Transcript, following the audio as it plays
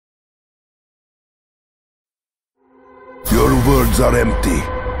Your words are empty.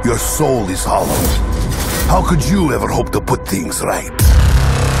 Your soul is hollow. How could you ever hope to put things right?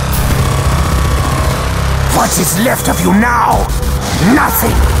 What is left of you now?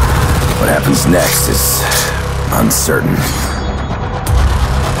 Nothing! What happens next is uncertain.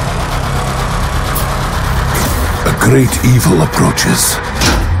 A great evil approaches.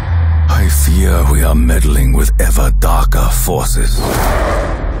 I fear we are meddling with ever darker forces.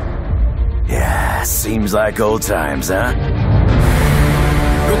 Yeah, seems like old times, huh?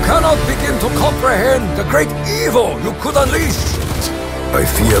 You cannot begin to comprehend the great evil you could unleash. I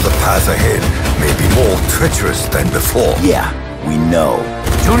fear the path ahead may be more treacherous than before. Yeah, we know.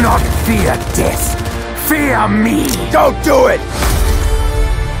 Do not fear death. Fear me! Don't do it!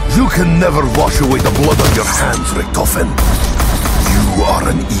 You can never wash away the blood on your hands, Richtofen. You are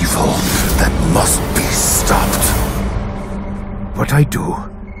an evil that must be stopped. What I do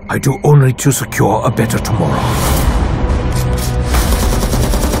only to secure a better tomorrow.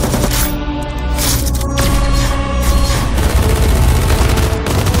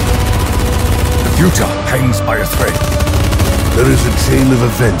 The future hangs by a thread. There is a chain of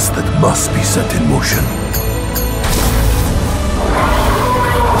events that must be set in motion.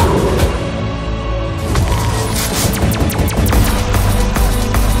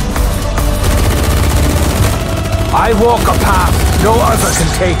 I walk a path no other can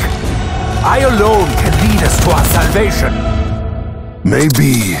take. I alone can lead us to our salvation.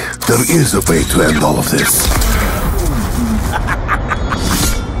 Maybe there is a way to end all of this.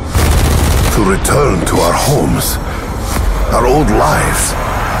 To return to our homes, our old lives,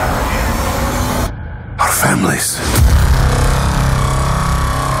 our families.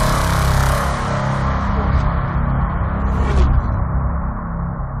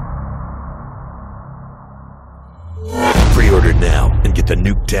 Pre-order now and get the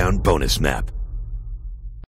Nuketown bonus map.